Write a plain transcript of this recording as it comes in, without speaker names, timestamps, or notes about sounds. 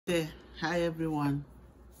Hey, hi everyone.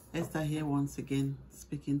 Esther here once again,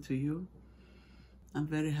 speaking to you. I'm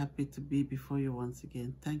very happy to be before you once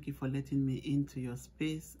again. Thank you for letting me into your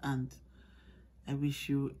space, and I wish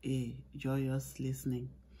you a joyous listening.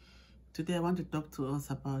 Today I want to talk to us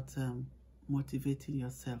about motivating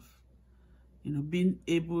yourself. You know, being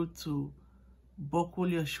able to buckle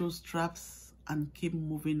your shoe straps and keep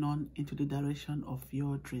moving on into the direction of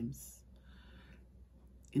your dreams.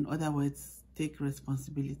 In other words, take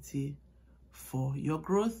responsibility for your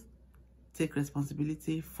growth, take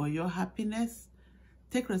responsibility for your happiness,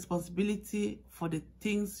 take responsibility for the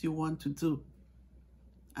things you want to do,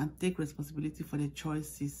 and take responsibility for the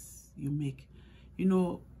choices you make. You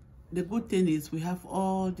know, the good thing is we have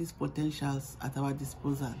all these potentials at our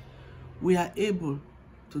disposal. We are able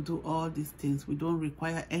to do all these things. We don't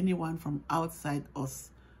require anyone from outside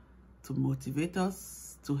us to motivate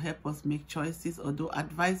us, to help us make choices. Although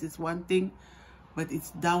advice is one thing, but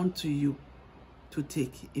it's down to you to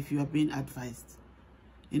take if you are being advised.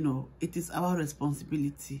 You know, it is our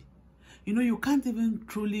responsibility. You know, you can't even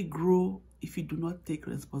truly grow if you do not take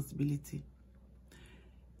responsibility.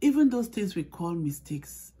 Even those things we call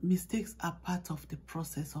mistakes, mistakes are part of the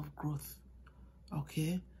process of growth.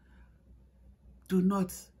 Okay? Do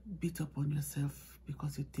not beat up on yourself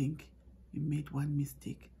because you think you made one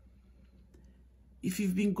mistake. If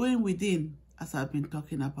you've been going within, as I've been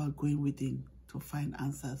talking about going within to find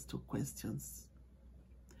answers to questions,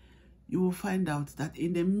 you will find out that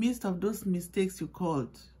in the midst of those mistakes you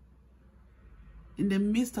called, in the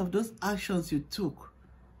midst of those actions you took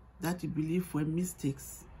that you believe were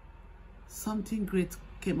mistakes, something great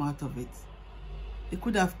came out of it. It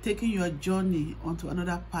could have taken your journey onto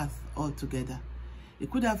another path altogether.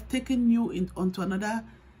 It could have taken you onto another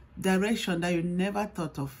direction that you never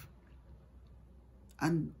thought of.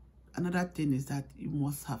 And another thing is that you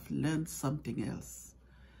must have learned something else.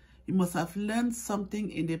 You must have learned something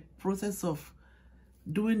in the process of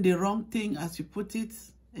doing the wrong thing, as you put it,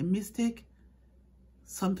 a mistake,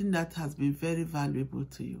 something that has been very valuable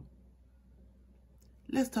to you.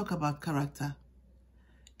 Let's talk about character.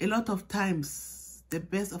 A lot of times, the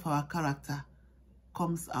best of our character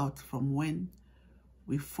comes out from when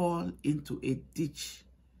we fall into a ditch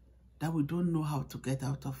that we don't know how to get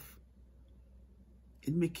out of.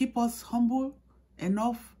 It may keep us humble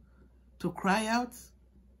enough to cry out.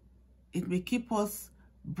 It may keep us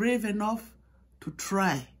brave enough to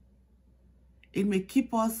try. It may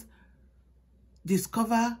keep us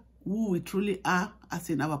discover who we truly are, as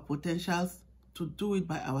in our potentials, to do it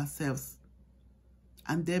by ourselves,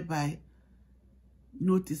 and thereby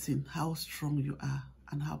noticing how strong you are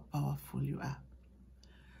and how powerful you are.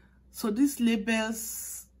 So these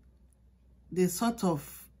labels, they sort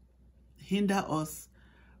of hinder us,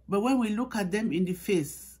 but when we look at them in the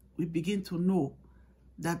face, we begin to know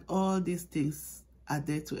that all these things are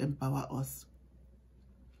there to empower us.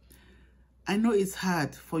 I know it's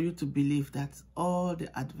hard for you to believe that all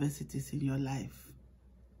the adversities in your life,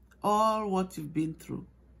 all what you've been through,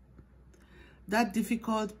 that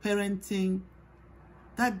difficult parenting,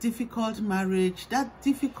 that difficult marriage, that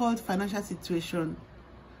difficult financial situation,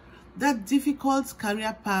 that difficult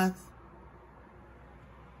career path,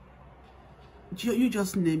 you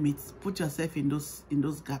just name it, put yourself in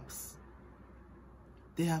those gaps.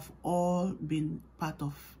 They have all been part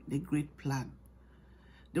of the great plan.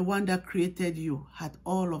 The one that created you had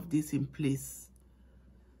all of this in place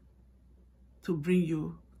to bring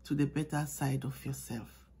you to the better side of yourself.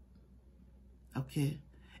 Okay?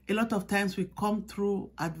 A lot of times we come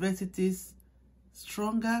through adversities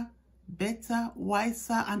stronger, better,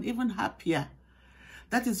 wiser, and even happier.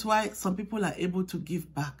 That is why some people are able to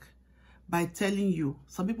give back by telling you.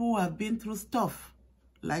 Some people who have been through stuff,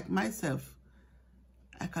 like myself,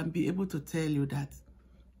 I can be able to tell you that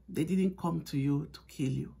they didn't come to you to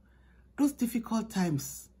kill you. Those difficult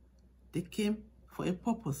times, they came for a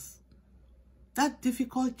purpose. That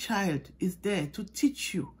difficult child is there to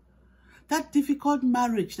teach you. That difficult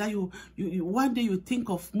marriage that you one day you think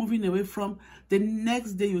of moving away from, the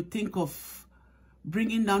next day you think of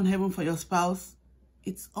bringing down heaven for your spouse,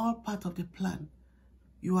 it's all part of the plan.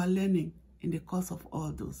 You are learning in the course of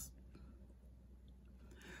all those.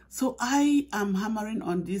 So I am hammering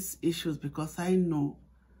on these issues because I know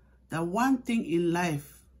that one thing in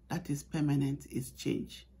life that is permanent is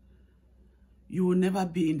change. You will never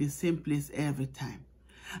be in the same place every time.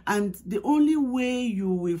 And the only way you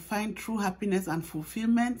will find true happiness and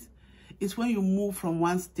fulfillment is when you move from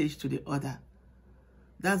one stage to the other.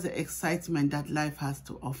 That's the excitement that life has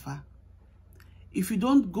to offer. If you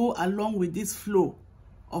don't go along with this flow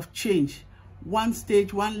of change, one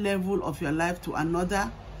stage, one level of your life to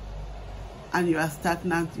another, and you are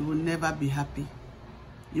stagnant, you will never be happy.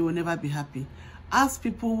 You will never be happy. Ask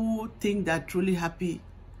people who think they're truly happy.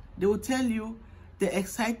 They will tell you the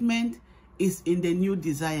excitement is in the new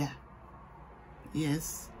desire.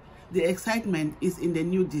 Yes, the excitement is in the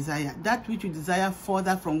new desire. That which you desire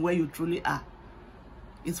further from where you truly are.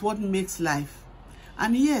 It's what makes life.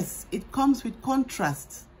 And yes, it comes with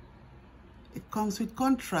contrast. It comes with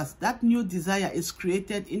contrast. That new desire is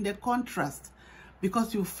created in the contrast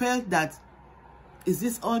because you felt that, is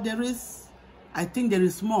this all there is? I think there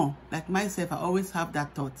is more. Like myself, I always have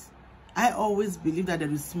that thought. I always believe that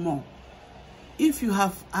there is more. If you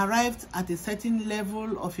have arrived at a certain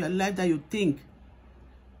level of your life that you think,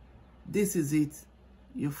 this is it,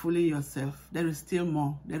 you're fooling yourself. There is still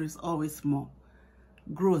more. There is always more.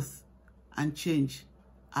 Growth and change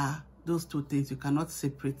are those two things. You cannot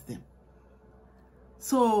separate them.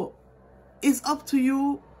 So it's up to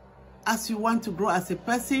you as you want to grow as a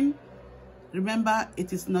person. Remember,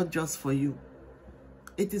 it is not just for you.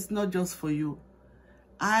 It is not just for you.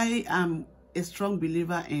 I am a strong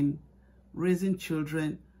believer in raising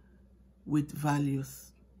children with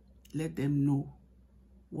values. Let them know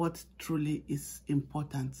what truly is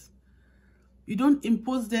important. You don't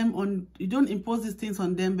impose these things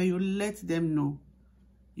on them, but you let them know.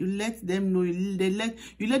 You let them know.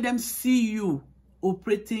 You let them see you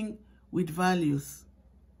operating with values,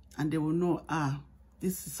 and they will know,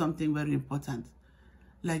 this is something very important.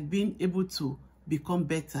 Like being able to become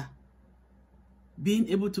better. Being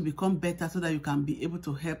able to become better so that you can be able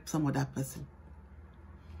to help some other person.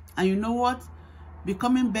 And you know what?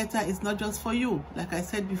 Becoming better is not just for you, like I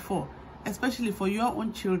said before, especially for your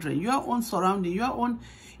own children, your own surrounding, your own.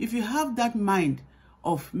 If you have that mind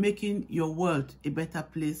of making your world a better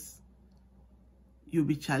place, you'll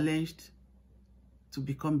be challenged to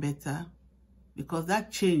become better, because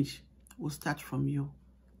that change will start from you.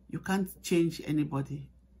 You can't change anybody.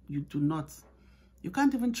 You do not. You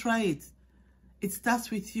can't even try it. It starts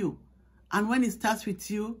with you. And when it starts with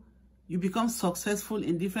you, you become successful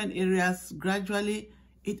in different areas. Gradually,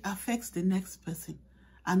 it affects the next person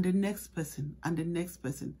and the next person and the next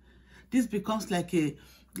person. This becomes like a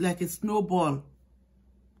snowball.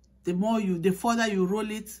 The further you roll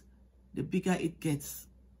it, the bigger it gets.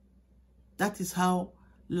 That is how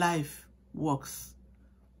life works.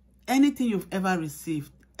 Anything you've ever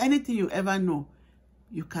received, anything you ever know,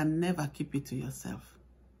 you can never keep it to yourself.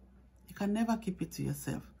 You can never keep it to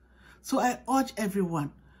yourself. So I urge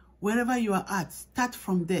everyone, wherever you are at, start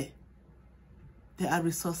from there. There are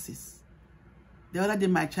resources. The other day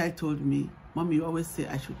my child told me, Mommy, you always say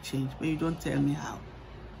I should change, but you don't tell me how.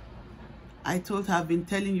 I told her, I've been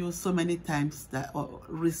telling you so many times that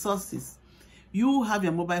resources. You have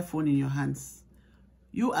your mobile phone in your hands.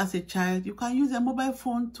 You as a child, you can use a mobile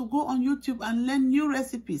phone to go on YouTube and learn new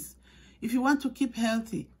recipes. If you want to keep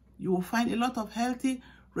healthy, you will find a lot of healthy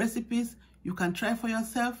recipes you can try for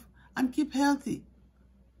yourself and keep healthy.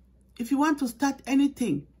 If you want to start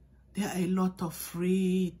anything, there are a lot of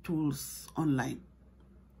free tools online.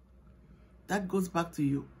 That goes back to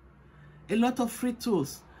you. A lot of free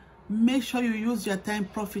tools. Make sure you use your time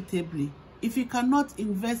profitably. If you cannot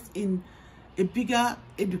invest in a bigger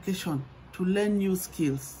education to learn new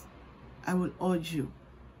skills, I will urge you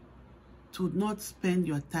to not spend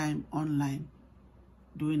your time online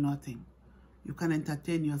doing nothing. You can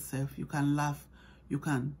entertain yourself, you can laugh, you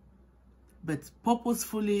can, but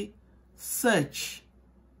purposefully search.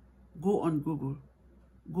 Go on Google,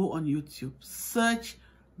 go on YouTube, search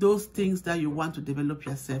those things that you want to develop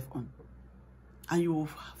yourself on, and you will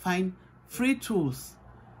find free tools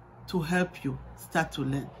to help you start to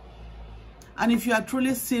learn. And if you are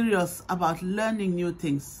truly serious about learning new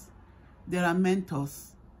things, there are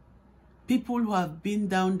mentors, people who have been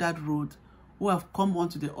down that road, who have come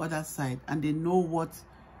onto the other side, and they know what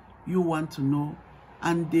you want to know,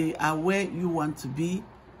 and they are where you want to be,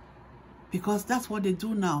 because that's what they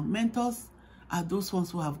do now. Mentors are those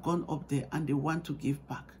ones who have gone up there and they want to give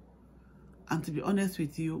back. And to be honest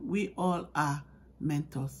with you, we all are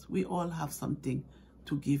mentors. We all have something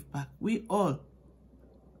to give back. We all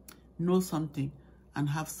know something and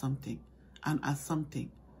have something and are something.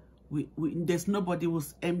 There's nobody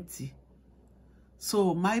who's empty.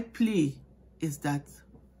 So my plea is that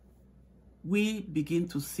we begin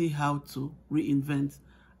to see how to reinvent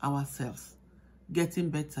ourselves, getting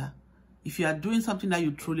better. If you are doing something that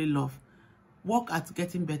you truly love, work at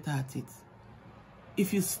getting better at it.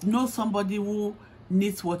 If you know somebody who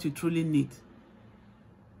needs what you truly need,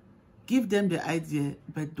 give them the idea,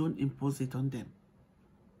 but don't impose it on them.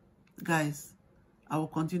 Guys, I will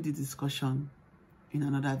continue the discussion in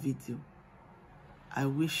another video. I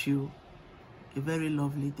wish you a very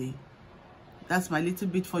lovely day. That's my little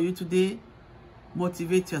bit for you today.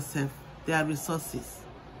 Motivate yourself. There are resources.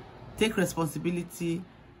 Take responsibility.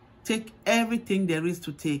 Take everything there is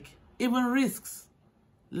to take, even risks.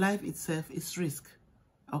 Life itself is risk,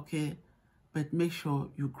 okay? But make sure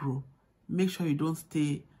you grow. Make sure you don't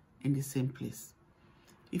stay in the same place.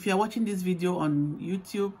 If you are watching this video on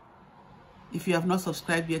YouTube, if you have not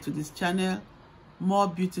subscribed yet to this channel, more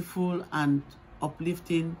beautiful and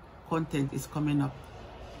uplifting content is coming up.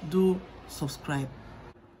 Do subscribe.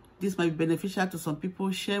 This might be beneficial to some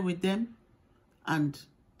people. Share with them, and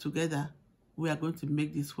together we are going to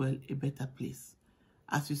make this world a better place.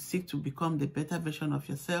 As you seek to become the better version of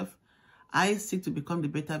yourself, I seek to become the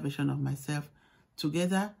better version of myself.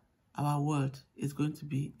 Together, our world is going to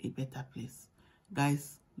be a better place.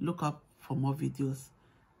 Guys, look up for more videos.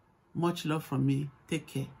 Much love from me. Take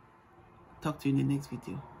care. Talk to you in the next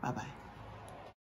video. Bye-bye.